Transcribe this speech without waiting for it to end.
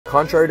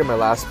Contrary to my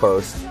last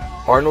post,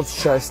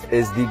 Arnold's chest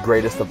is the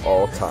greatest of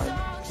all time.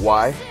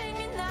 Why?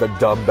 The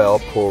dumbbell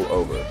pull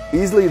over.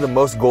 Easily the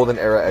most golden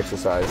era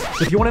exercise.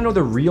 If you want to know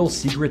the real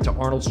secret to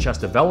Arnold's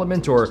chest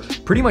development, or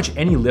pretty much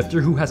any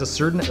lifter who has a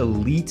certain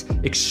elite,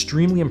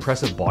 extremely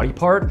impressive body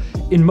part,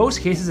 in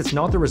most cases it's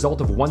not the result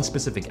of one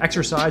specific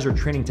exercise or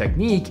training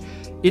technique.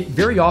 It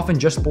very often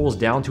just boils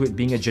down to it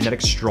being a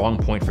genetic strong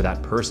point for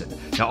that person.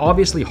 Now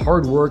obviously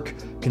hard work,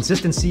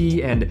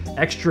 consistency, and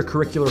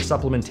extracurricular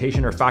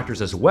supplementation are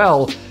factors as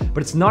well,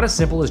 but it's not as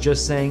simple as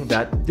just saying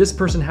that this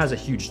person has a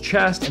huge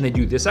chest and they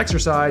do this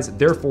exercise,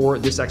 therefore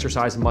this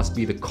exercise must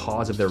be the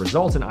cause of their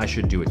results and I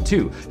should do it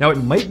too. Now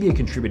it might be a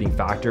contributing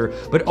factor,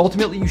 but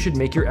ultimately you should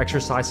make your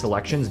exercise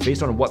selections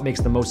based on what makes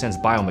the most sense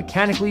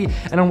biomechanically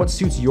and on what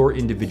suits your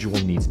individual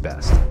needs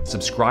best.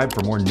 Subscribe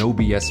for more no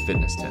BS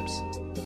fitness tips.